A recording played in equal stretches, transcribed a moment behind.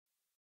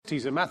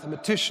He's a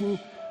mathematician,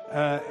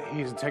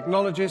 he's a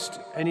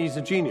technologist, and he's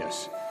a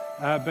genius.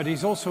 But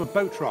he's also a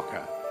boat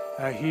rocker.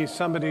 He is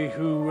somebody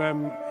who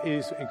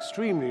is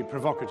extremely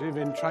provocative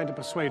in trying to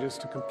persuade us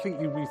to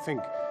completely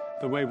rethink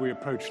the way we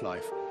approach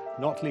life,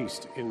 not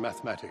least in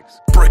mathematics.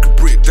 Break a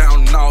brick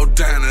down and all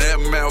down to that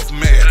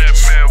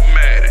mathematics.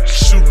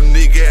 Shoot a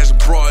nigga ass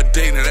broad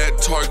day to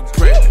that target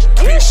practice.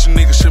 Bitch,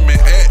 nigga should been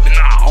acting.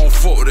 I don't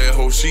fuck with that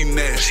hoe, she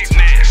nasty.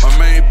 My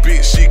main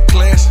bitch, she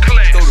classy.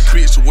 Throw the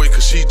bitch away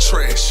cause she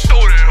trash. Throw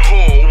that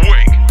hoe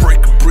away.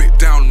 Break a brick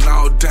down and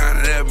all down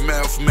to that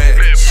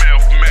mathematics.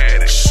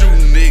 Shoot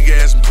a nigga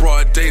ass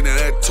broad day to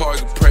that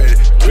target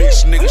practice.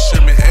 Bitch, nigga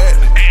should been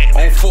acting.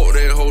 I don't fuck with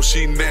that hoe,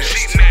 she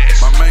nasty.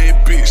 My main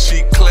bitch,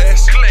 she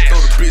classy. Throw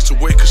the bitch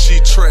away cause she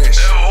trash.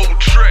 That hoe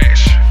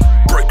trash.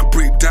 Break a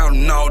brick down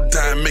and all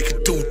down, make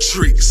it do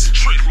tricks.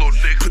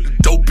 Put the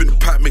dope in the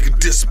pot, make it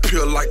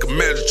disappear like a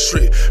magic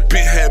trick.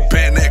 Been had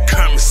band that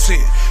common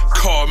sense.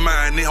 Call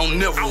mine, they don't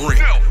never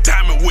ring.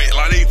 Diamond wet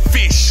like they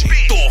fishing.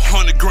 Throw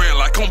 100 grand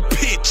like I'm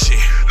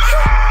pitching.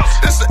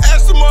 It's an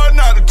Aston,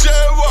 not a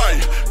Jaguar.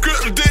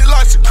 Grip the dick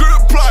like a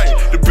grip play.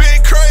 The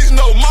big crazy,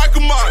 no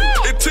Michael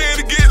Myers. It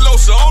tend to get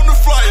low, so on the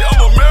flight.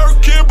 I'm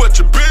American, but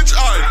your bitch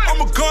ice.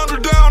 I'm a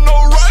gunner down,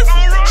 no rifle.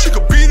 She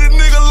could beat a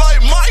nigga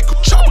like Michael.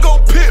 Chopper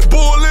gon' pit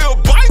bull,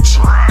 he'll bite you.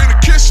 In the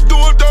kitchen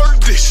doing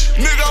dirty dish.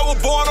 Nigga, I was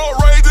born on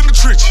raised in the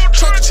trench.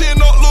 Truck a chin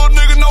up, little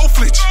nigga, no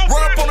flinch. Run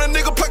up on that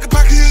nigga, pocket,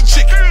 his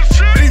chicken.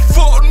 These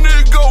fuck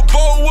niggas go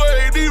both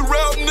ways. These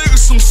rap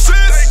niggas some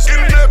sense.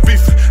 Internet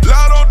beef,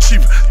 loud on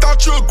cheap.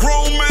 Thought you a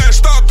grown man,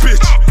 stop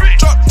bitch.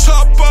 Drop the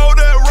top all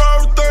that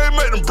rubber thing,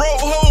 make them broke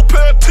hoe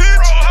pay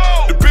attention.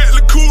 The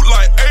Bentley cool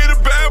like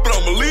 80 bad, but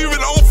I'ma leave it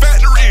on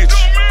factory inch.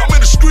 I'm in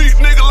the street,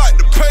 nigga, like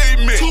the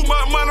pavement. Too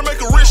much money make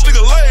a rich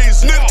nigga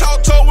lazy. Nigga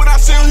talk to when I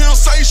see him, he'll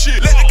say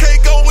shit. Let the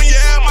cake go when you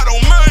am, I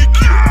don't make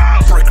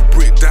it. Break a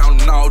brick down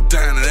and all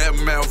down to that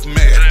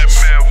mathematics.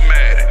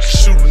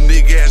 Shoot a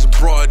nigga ass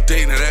broad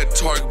day to that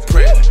target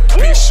practice.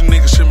 Bitch,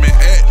 nigga should been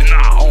acting.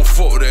 I don't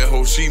fuck with that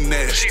hoe, she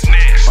nasty.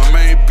 My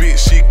main bitch,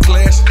 she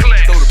classy.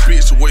 Throw the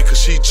bitch away cause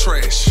she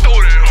trash. Throw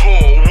that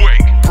hoe away.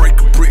 Break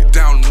a brick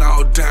down and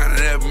all down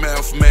to that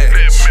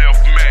mathematics.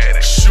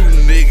 Shoot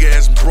a nigga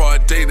ass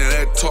broad day to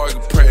that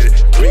target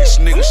practice. Bitch,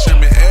 nigga should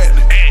been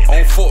acting. I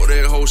don't fuck with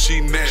that hoe, she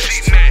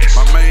nasty.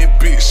 My main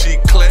bitch, she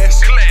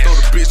classy. Throw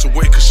the bitch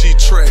away cause she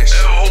trash.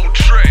 That hoe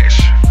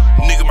trash.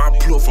 Nigga, my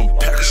plug from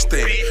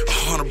Pakistan.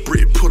 100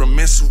 brick, put a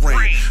mess of rain.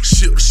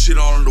 Ship the shit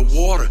all in the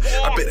water.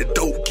 I bet the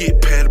dope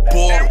get past the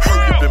border.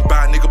 Hurry up and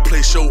buy, nigga,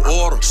 place your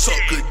order. Suck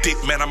good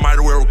dick, man, I might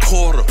wear a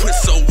quarter. Put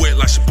so wet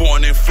like she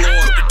born in Florida.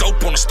 Put the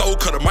dope on the stove,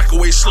 cut the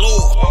microwave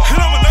slower.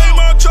 And I'ma name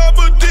my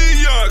chopper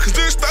Dion, cause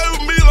this stay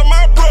with me like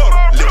my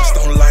brother.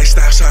 Livingstone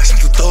lifestyle, shots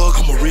the thug.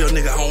 I'm a real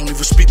nigga, I don't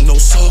even speak no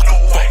sucker.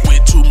 Fuck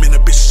with too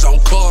many bitches on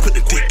car. Put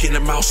the dick in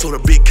the mouth so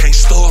the bitch can't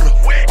start her.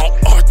 I'm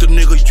Arthur,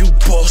 nigga, you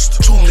bust.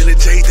 Too many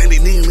J's, they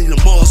need me the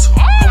muscle.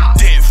 I'm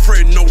dead,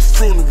 Fred, no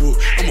funeral.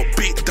 I'm a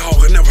big dog,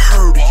 I never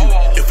heard of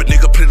you. If a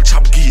nigga play the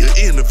chopper, give you an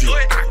interview.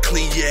 I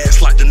clean your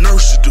ass like the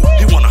nurses do.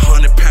 He want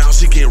 100 pounds,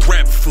 he get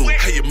rabbit food.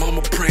 Hey, your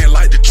mama praying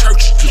like the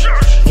church do.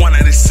 One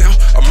at himself,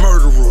 a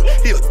murderer.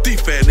 He a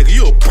thief ass nigga,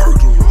 you a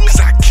burglar. Cause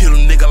I kill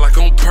a nigga like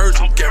I'm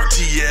purging.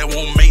 Guarantee your ass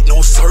won't make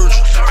no surgery.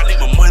 I need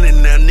my money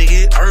now,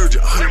 nigga, it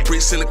urgent. 100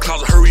 bricks in the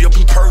closet, hurry up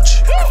and purge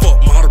it. I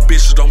fuck my other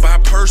bitches, don't buy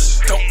purses.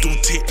 Don't do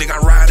tick, nigga, I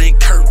ride in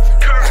curb.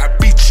 I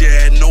beat your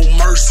ass, no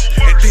mercy.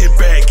 And then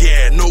bag your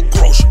ass, no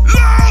grocery.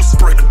 Lost!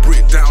 Break a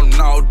brick down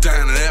and all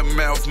down to that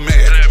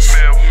mathematics.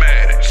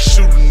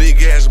 Shoot a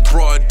nigga ass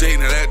broad day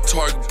to that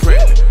target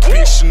practice.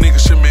 Bitch, nigga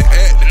should been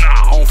acting.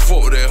 I don't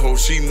fuck with that hoe,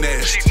 she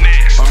nasty.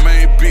 My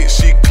main bitch,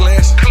 she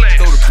classy.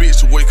 Throw the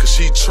bitch away cause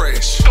she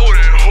trash. Throw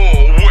that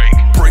hoe away.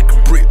 Break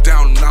a brick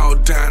down and all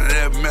down to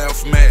that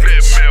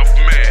mathematics.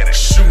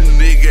 Shoot a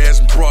nigga ass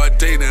broad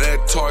day to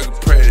that target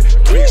practice.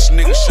 Bitch,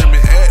 nigga should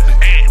been acting.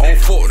 I don't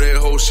fuck with that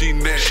hoe, she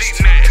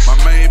nasty. My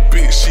main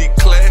bitch, she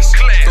classy.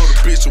 Throw the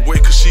bitch away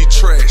cause she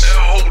trash. That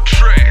hoe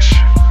trash.